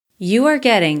You are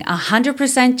getting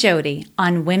 100% Jody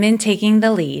on Women Taking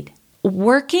the Lead.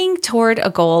 Working toward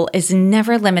a goal is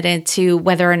never limited to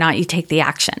whether or not you take the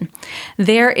action.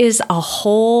 There is a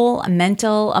whole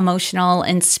mental, emotional,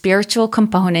 and spiritual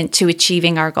component to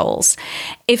achieving our goals.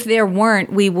 If there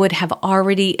weren't, we would have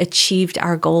already achieved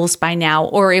our goals by now,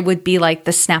 or it would be like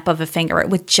the snap of a finger.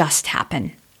 It would just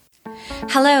happen.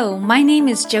 Hello, my name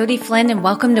is Jody Flynn and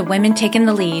welcome to Women Taking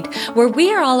the Lead, where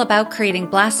we are all about creating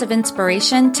blasts of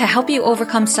inspiration to help you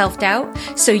overcome self-doubt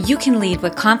so you can lead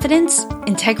with confidence,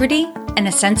 integrity, and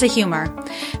a sense of humor.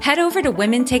 Head over to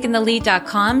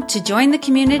womentakingthelead.com to join the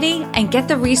community and get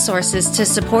the resources to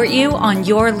support you on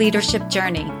your leadership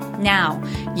journey. Now,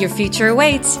 your future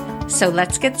awaits, so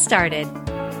let's get started.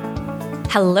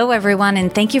 Hello, everyone,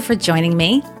 and thank you for joining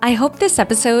me. I hope this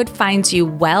episode finds you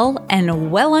well and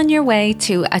well on your way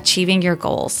to achieving your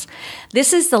goals.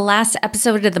 This is the last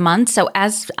episode of the month, so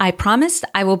as I promised,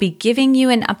 I will be giving you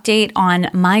an update on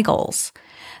my goals.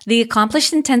 The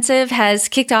Accomplished Intensive has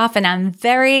kicked off, and I'm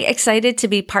very excited to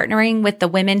be partnering with the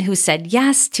women who said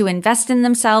yes to invest in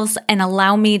themselves and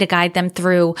allow me to guide them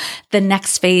through the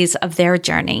next phase of their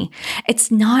journey. It's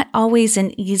not always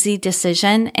an easy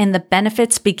decision, and the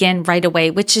benefits begin right away,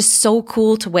 which is so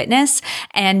cool to witness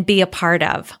and be a part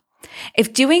of.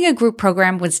 If doing a group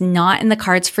program was not in the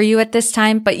cards for you at this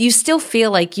time, but you still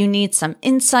feel like you need some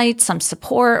insight, some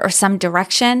support, or some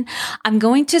direction, I'm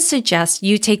going to suggest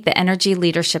you take the Energy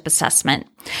Leadership Assessment.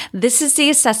 This is the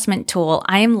assessment tool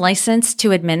I am licensed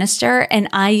to administer and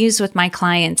I use with my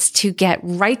clients to get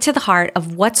right to the heart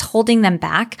of what's holding them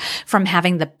back from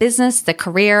having the business, the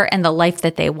career, and the life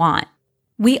that they want.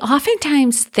 We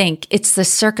oftentimes think it's the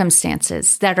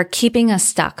circumstances that are keeping us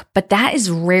stuck, but that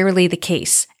is rarely the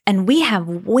case. And we have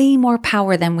way more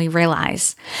power than we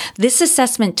realize. This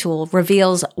assessment tool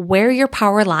reveals where your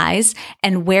power lies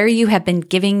and where you have been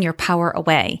giving your power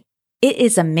away. It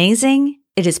is amazing,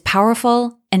 it is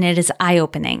powerful, and it is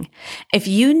eye-opening. If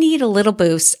you need a little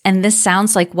boost and this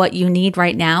sounds like what you need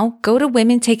right now, go to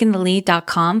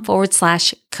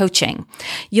womentakingthelead.com/coaching.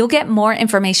 You'll get more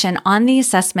information on the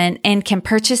assessment and can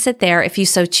purchase it there if you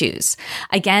so choose.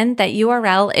 Again, that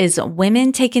URL is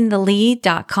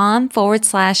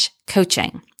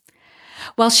womentakingthelead.com/coaching.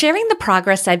 While sharing the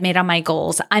progress I've made on my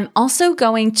goals, I'm also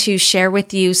going to share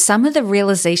with you some of the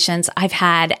realizations I've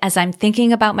had as I'm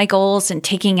thinking about my goals and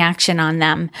taking action on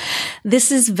them.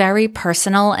 This is very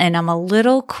personal and I'm a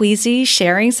little queasy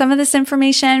sharing some of this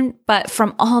information, but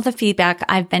from all the feedback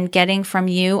I've been getting from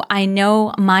you, I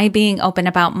know my being open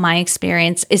about my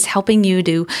experience is helping you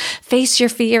to face your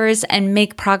fears and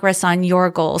make progress on your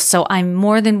goals. So I'm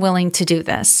more than willing to do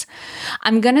this.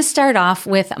 I'm going to start off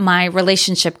with my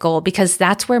relationship goal because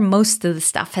that's where most of the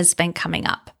stuff has been coming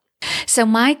up. So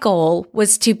my goal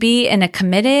was to be in a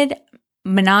committed,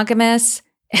 monogamous,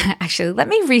 actually, let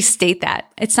me restate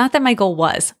that. It's not that my goal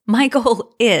was. My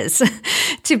goal is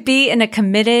to be in a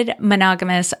committed,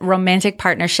 monogamous, romantic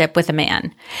partnership with a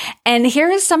man. And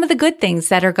here are some of the good things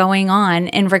that are going on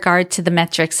in regard to the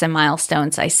metrics and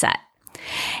milestones I set.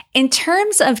 In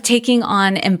terms of taking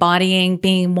on embodying,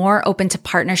 being more open to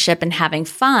partnership and having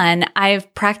fun,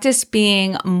 I've practiced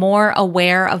being more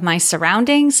aware of my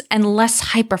surroundings and less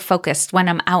hyper-focused when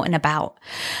I'm out and about.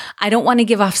 I don't want to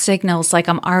give off signals like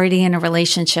I'm already in a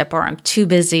relationship or I'm too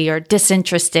busy or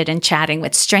disinterested in chatting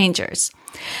with strangers.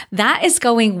 That is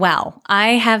going well. I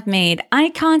have made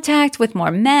eye contact with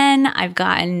more men. I've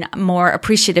gotten more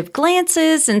appreciative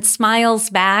glances and smiles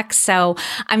back. So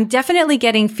I'm definitely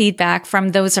getting feedback from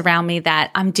those around me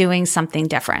that I'm doing something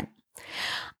different.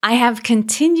 I have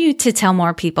continued to tell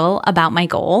more people about my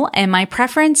goal and my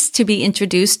preference to be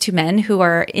introduced to men who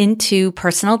are into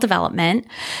personal development.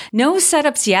 No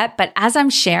setups yet, but as I'm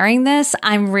sharing this,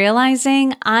 I'm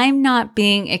realizing I'm not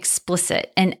being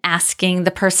explicit in asking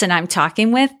the person I'm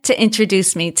talking with to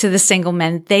introduce me to the single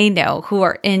men they know who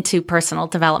are into personal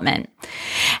development.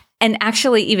 And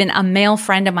actually, even a male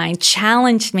friend of mine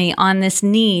challenged me on this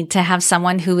need to have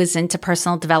someone who is into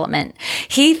personal development.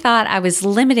 He thought I was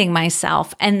limiting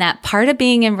myself and that part of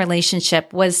being in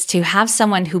relationship was to have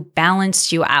someone who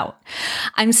balanced you out.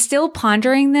 I'm still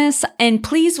pondering this, and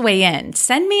please weigh in.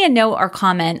 Send me a note or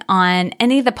comment on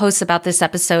any of the posts about this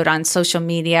episode on social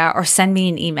media or send me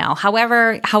an email.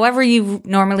 However you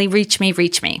normally reach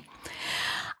me.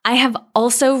 I have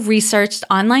also researched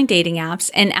online dating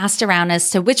apps and asked around as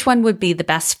to which one would be the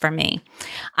best for me.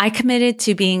 I committed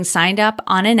to being signed up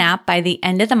on an app by the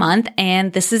end of the month,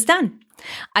 and this is done.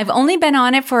 I've only been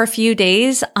on it for a few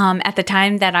days at the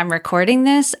time that I'm recording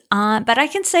this, but I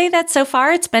can say that so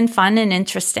far it's been fun and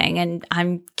interesting, and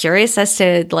I'm curious as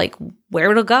to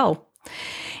where it'll go.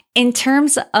 In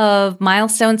terms of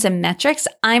milestones and metrics,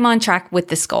 I'm on track with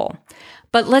this goal.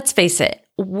 But let's face it,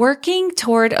 working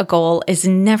toward a goal is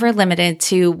never limited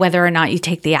to whether or not you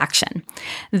take the action.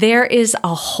 There is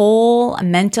a whole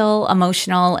mental,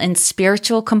 emotional, and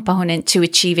spiritual component to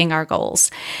achieving our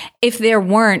goals. If there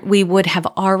weren't, we would have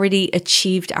already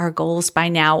achieved our goals by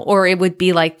now, or it would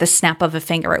be like the snap of a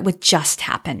finger. It would just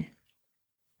happen.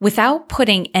 Without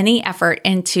putting any effort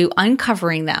into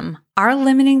uncovering them, our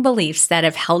limiting beliefs that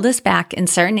have held us back in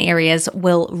certain areas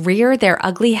will rear their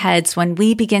ugly heads when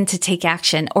we begin to take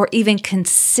action or even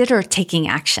consider taking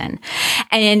action.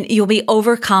 And you'll be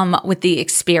overcome with the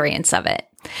experience of it.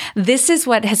 This is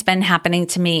what has been happening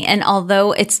to me. And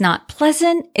although it's not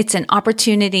pleasant, it's an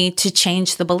opportunity to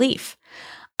change the belief.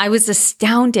 I was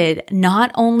astounded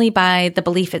not only by the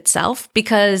belief itself,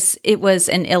 because it was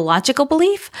an illogical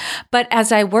belief, but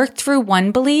as I worked through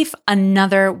one belief,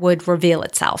 another would reveal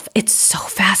itself. It's so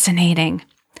fascinating.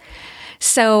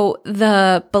 So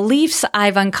the beliefs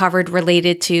I've uncovered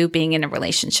related to being in a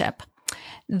relationship.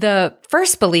 The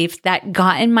first belief that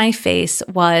got in my face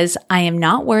was I am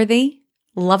not worthy,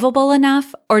 lovable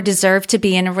enough, or deserve to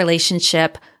be in a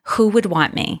relationship. Who would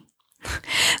want me?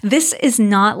 This is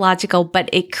not logical, but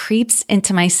it creeps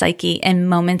into my psyche in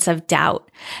moments of doubt.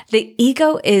 The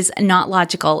ego is not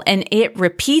logical, and it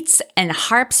repeats and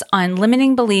harps on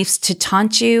limiting beliefs to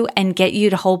taunt you and get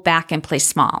you to hold back and play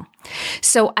small.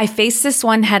 So I faced this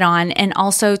one head on and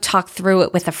also talked through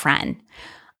it with a friend.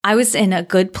 I was in a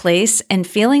good place and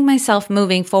feeling myself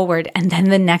moving forward, and then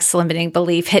the next limiting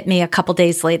belief hit me a couple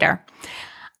days later.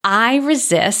 I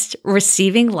resist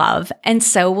receiving love and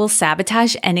so will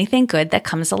sabotage anything good that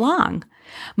comes along.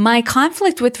 My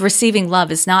conflict with receiving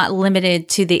love is not limited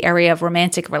to the area of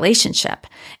romantic relationship.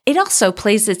 It also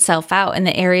plays itself out in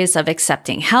the areas of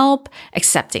accepting help,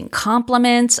 accepting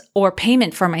compliments, or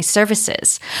payment for my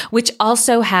services, which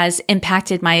also has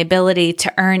impacted my ability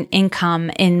to earn income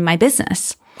in my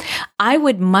business. I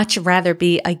would much rather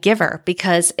be a giver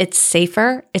because it's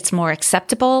safer, it's more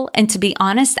acceptable, and to be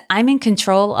honest, I'm in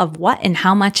control of what and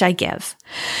how much I give.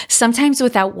 Sometimes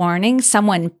without warning,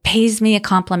 someone pays me a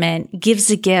compliment,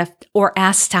 gives a gift, or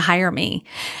asks to hire me.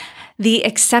 The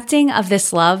accepting of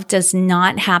this love does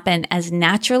not happen as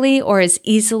naturally or as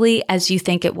easily as you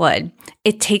think it would.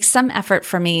 It takes some effort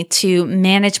for me to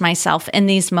manage myself in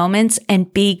these moments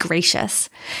and be gracious.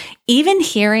 Even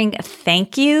hearing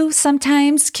thank you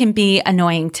sometimes can be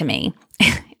annoying to me.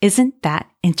 Isn't that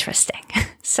interesting?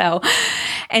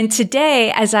 And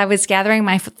today, as I was gathering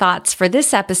my thoughts for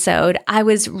this episode, I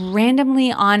was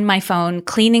randomly on my phone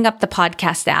cleaning up the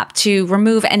podcast app to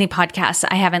remove any podcasts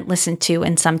I haven't listened to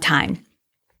in some time.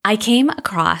 I came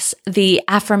across the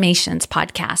Affirmations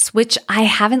podcast, which I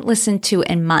haven't listened to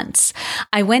in months.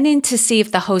 I went in to see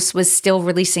if the host was still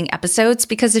releasing episodes,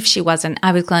 because if she wasn't,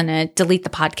 I was going to delete the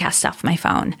podcast off my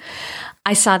phone.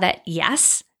 I saw that,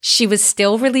 yes, she was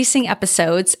still releasing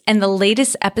episodes, and the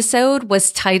latest episode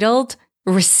was titled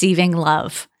Receiving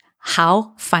Love.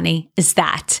 How funny is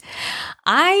that?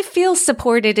 I feel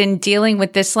supported in dealing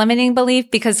with this limiting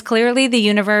belief because clearly the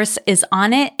universe is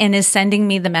on it and is sending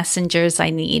me the messengers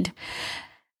I need.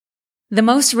 The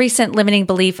most recent limiting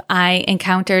belief I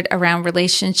encountered around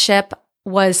relationship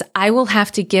was I will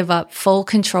have to give up full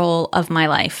control of my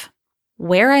life.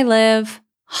 Where I live,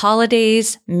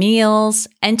 holidays, meals,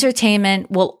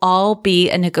 entertainment will all be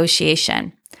a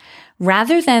negotiation.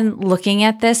 Rather than looking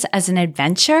at this as an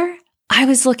adventure, I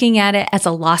was looking at it as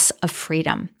a loss of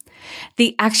freedom.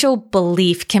 The actual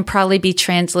belief can probably be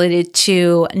translated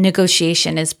to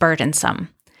negotiation is burdensome.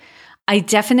 I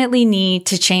definitely need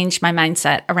to change my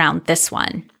mindset around this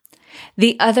one.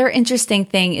 The other interesting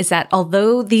thing is that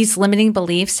although these limiting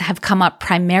beliefs have come up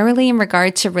primarily in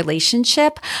regard to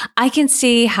relationship, I can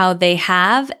see how they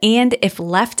have, and if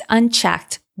left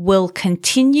unchecked, will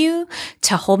continue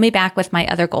to hold me back with my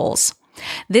other goals.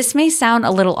 This may sound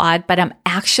a little odd, but I'm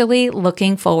actually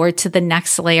looking forward to the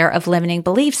next layer of limiting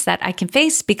beliefs that I can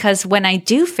face, because when I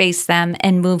do face them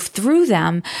and move through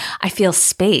them, I feel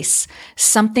space.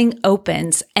 Something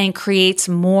opens and creates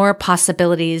more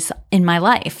possibilities in my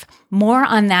life. More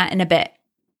on that in a bit.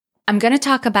 I'm going to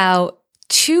talk about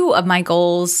two of my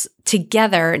goals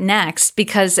together next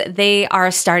because they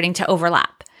are starting to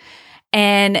overlap.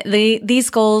 And these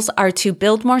goals are to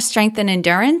build more strength and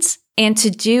endurance, and to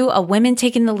do a Women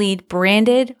Taking the Lead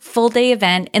branded full-day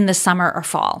event in the summer or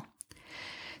fall.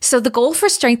 So the goal for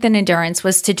strength and endurance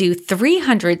was to do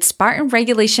 300 Spartan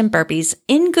regulation burpees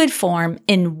in good form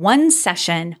in one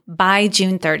session by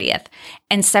June 30th,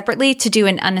 and separately to do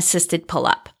an unassisted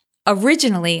pull-up.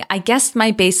 Originally, I guessed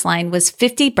my baseline was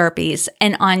 50 burpees,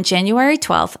 and on January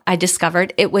 12th, I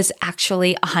discovered it was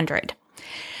actually 100.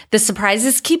 The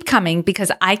surprises keep coming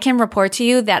because I can report to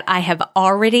you that I have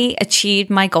already achieved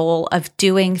my goal of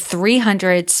doing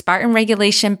 300 Spartan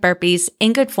regulation burpees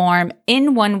in good form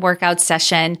in one workout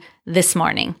session this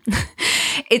morning.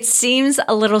 It seems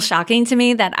a little shocking to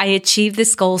me that I achieved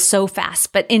this goal so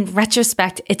fast, but in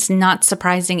retrospect, it's not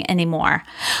surprising anymore.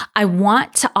 I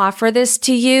want to offer this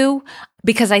to you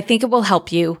because I think it will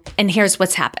help you. And here's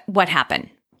what happened.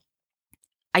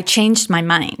 I changed my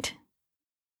mind.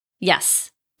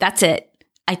 Yes, that's it.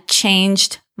 I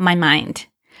changed my mind.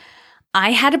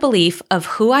 I had a belief of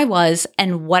who I was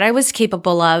and what I was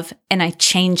capable of, and I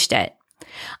changed it.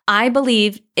 I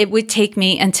believed it would take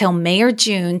me until May or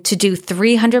June to do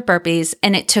 300 burpees,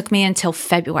 and it took me until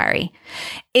February.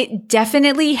 It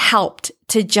definitely helped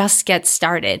to just get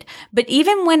started. But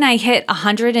even when I hit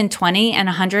 120 and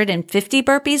 150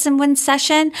 burpees in one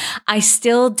session, I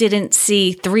still didn't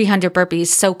see 300 burpees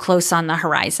so close on the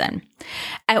horizon.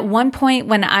 At one point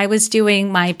when I was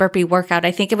doing my burpee workout,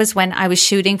 I think it was when I was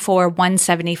shooting for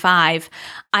 175,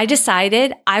 I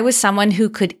decided I was someone who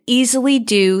could easily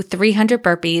do 300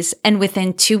 burpees, and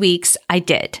within 2 weeks, I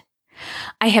did.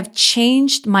 I have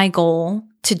changed my goal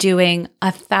to doing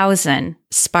 1,000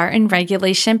 Spartan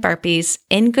regulation burpees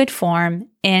in good form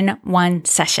in one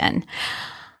session.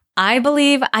 I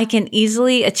believe I can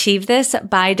easily achieve this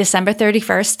by December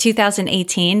 31st,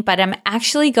 2018, but I'm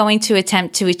actually going to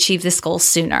attempt to achieve this goal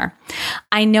sooner.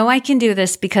 I know I can do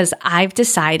this because I've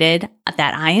decided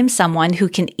that I am someone who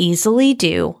can easily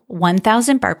do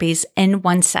 1,000 burpees in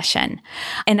one session.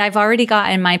 And I've already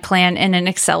gotten my plan in an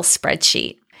Excel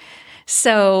spreadsheet.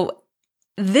 So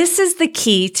this is the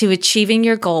key to achieving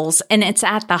your goals, and it's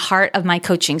at the heart of my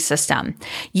coaching system.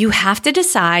 You have to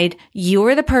decide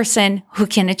you're the person who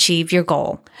can achieve your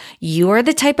goal. You're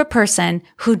the type of person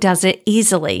who does it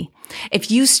easily. If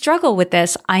you struggle with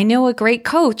this, I know a great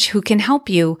coach who can help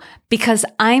you because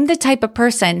I'm the type of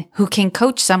person who can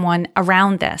coach someone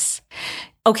around this.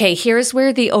 Okay, here's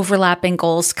where the overlap in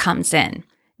goals comes in.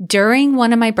 During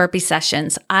one of my burpee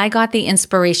sessions, I got the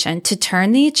inspiration to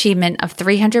turn the achievement of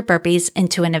 300 burpees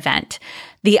into an event.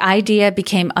 The idea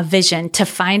became a vision to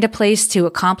find a place to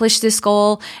accomplish this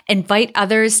goal, invite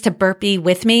others to burpee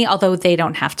with me, although they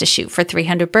don't have to shoot for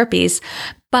 300 burpees,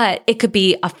 but it could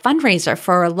be a fundraiser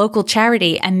for a local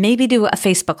charity and maybe do a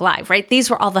Facebook Live, right?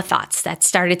 These were all the thoughts that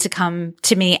started to come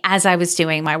to me as I was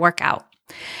doing my workout.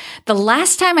 The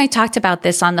last time I talked about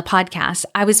this on the podcast,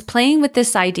 I was playing with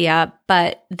this idea,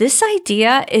 but this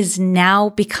idea is now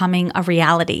becoming a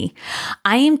reality.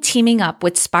 I am teaming up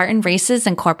with Spartan Races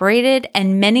Incorporated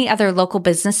and many other local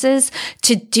businesses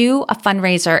to do a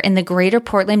fundraiser in the greater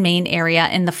Portland, Maine area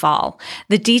in the fall.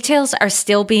 The details are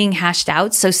still being hashed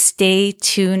out, so stay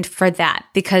tuned for that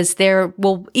because there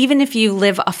will, even if you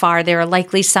live afar, there are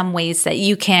likely some ways that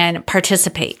you can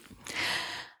participate.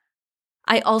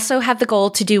 I also have the goal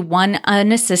to do one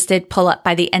unassisted pull-up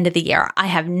by the end of the year. I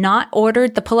have not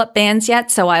ordered the pull-up bands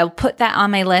yet, so I'll put that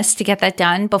on my list to get that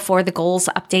done before the goals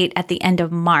update at the end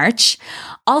of March.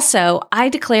 Also, I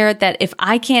declared that if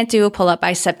I can't do a pull-up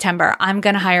by September, I'm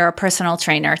going to hire a personal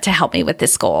trainer to help me with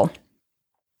this goal.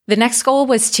 The next goal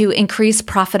was to increase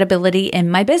profitability in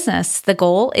my business. The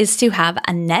goal is to have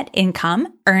a net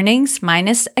income, earnings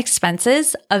minus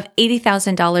expenses of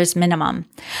 $80,000 minimum.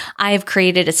 I have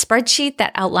created a spreadsheet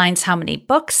that outlines how many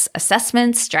books,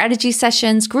 assessments, strategy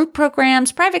sessions, group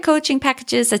programs, private coaching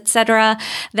packages, etc.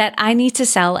 that I need to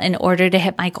sell in order to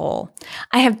hit my goal.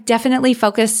 I have definitely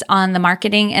focused on the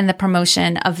marketing and the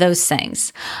promotion of those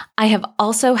things. I have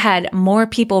also had more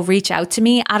people reach out to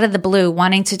me out of the blue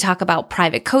wanting to talk about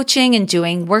private coaching and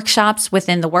doing workshops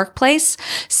within the workplace.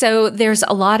 So there's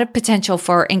a lot of potential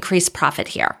for increased profit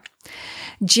here.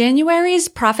 January's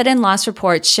profit and loss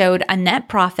report showed a net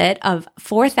profit of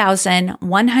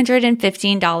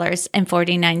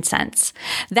 $4,115.49.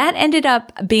 That ended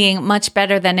up being much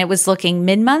better than it was looking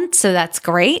mid-month, so that's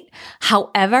great.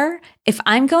 However, if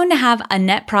I'm going to have a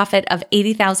net profit of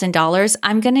 $80,000,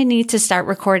 I'm going to need to start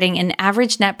recording an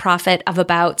average net profit of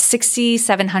about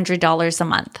 $6,700 a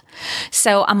month.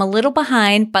 So I'm a little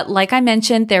behind, but like I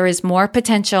mentioned, there is more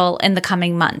potential in the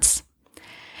coming months.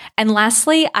 And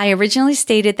lastly, I originally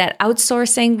stated that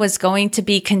outsourcing was going to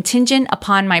be contingent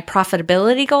upon my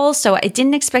profitability goals, so I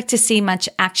didn't expect to see much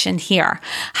action here.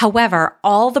 However,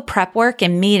 all the prep work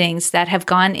and meetings that have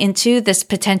gone into this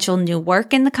potential new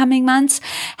work in the coming months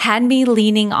had me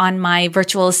leaning on my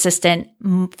virtual assistant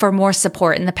for more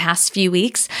support in the past few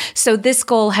weeks. So this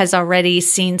goal has already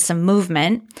seen some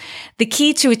movement. The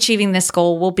key to achieving this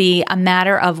goal will be a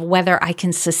matter of whether I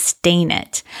can sustain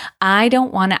it. I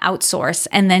don't want to outsource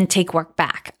and then take work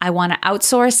back. I want to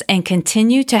outsource and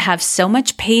continue to have so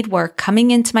much paid work coming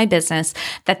into my business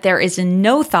that there is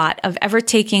no thought of ever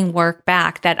taking work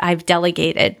back that I've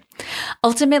delegated.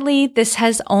 Ultimately, this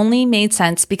has only made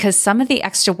sense because some of the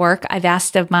extra work I've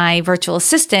asked of my virtual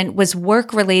assistant was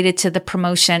work related to the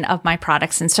promotion of my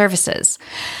products and services.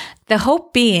 The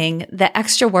hope being the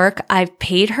extra work I've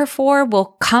paid her for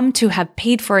will come to have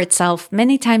paid for itself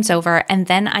many times over, and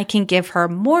then I can give her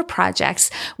more projects,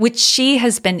 which she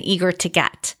has been eager to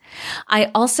get. I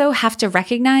also have to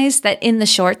recognize that in the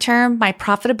short term, my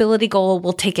profitability goal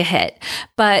will take a hit,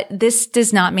 but this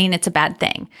does not mean it's a bad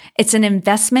thing. It's an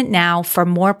investment now for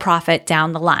more profit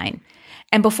down the line.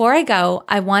 And before I go,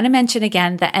 I want to mention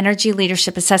again the Energy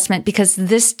Leadership Assessment because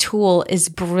this tool is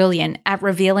brilliant at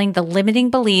revealing the limiting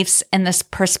beliefs and this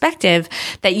perspective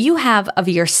that you have of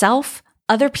yourself,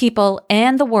 other people,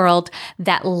 and the world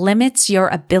that limits your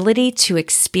ability to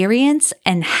experience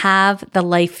and have the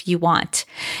life you want.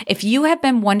 If you have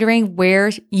been wondering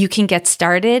where you can get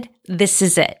started, this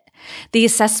is it. The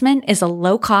assessment is a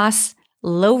low cost,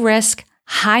 low risk,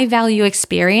 high value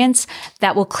experience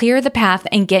that will clear the path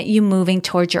and get you moving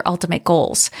towards your ultimate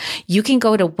goals. You can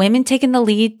go to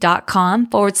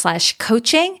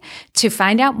womentakingthelead.com/coaching to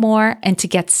find out more and to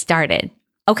get started.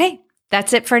 Okay.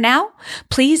 That's it for now.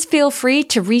 Please feel free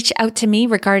to reach out to me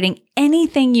regarding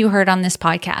anything you heard on this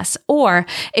podcast. Or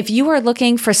if you are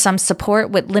looking for some support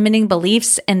with limiting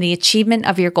beliefs and the achievement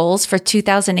of your goals for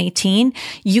 2018,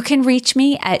 you can reach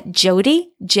me at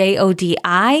Jodi, Jodi,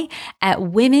 at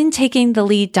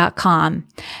womentakingthelead.com.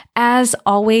 As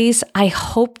always, I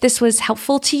hope this was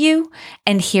helpful to you,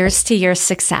 and here's to your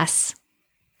success.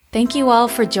 Thank you all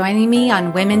for joining me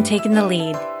on Women Taking the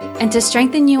Lead. And to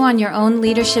strengthen you on your own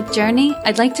leadership journey,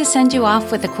 I'd like to send you off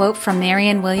with a quote from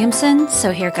Marianne Williamson,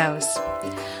 so here goes.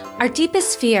 Our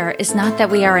deepest fear is not that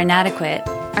we are inadequate.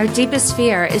 Our deepest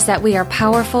fear is that we are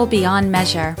powerful beyond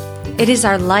measure. It is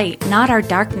our light, not our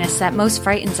darkness, that most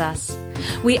frightens us.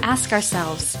 We ask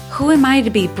ourselves, who am I to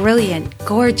be brilliant,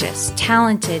 gorgeous,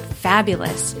 talented,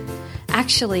 fabulous?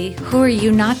 Actually, who are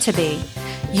you not to be?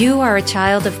 You are a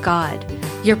child of God.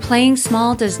 Your playing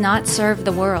small does not serve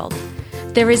the world.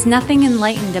 There is nothing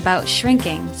enlightened about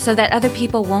shrinking so that other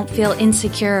people won't feel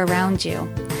insecure around you.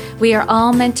 We are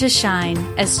all meant to shine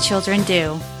as children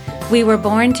do. We were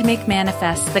born to make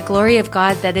manifest the glory of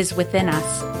God that is within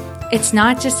us. It's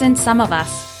not just in some of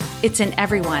us, it's in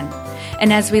everyone.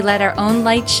 And as we let our own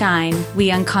light shine, we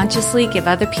unconsciously give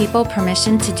other people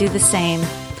permission to do the same.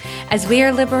 As we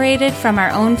are liberated from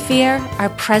our own fear, our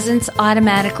presence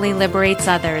automatically liberates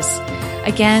others.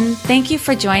 Again, thank you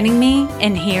for joining me,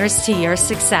 and here's to your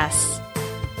success.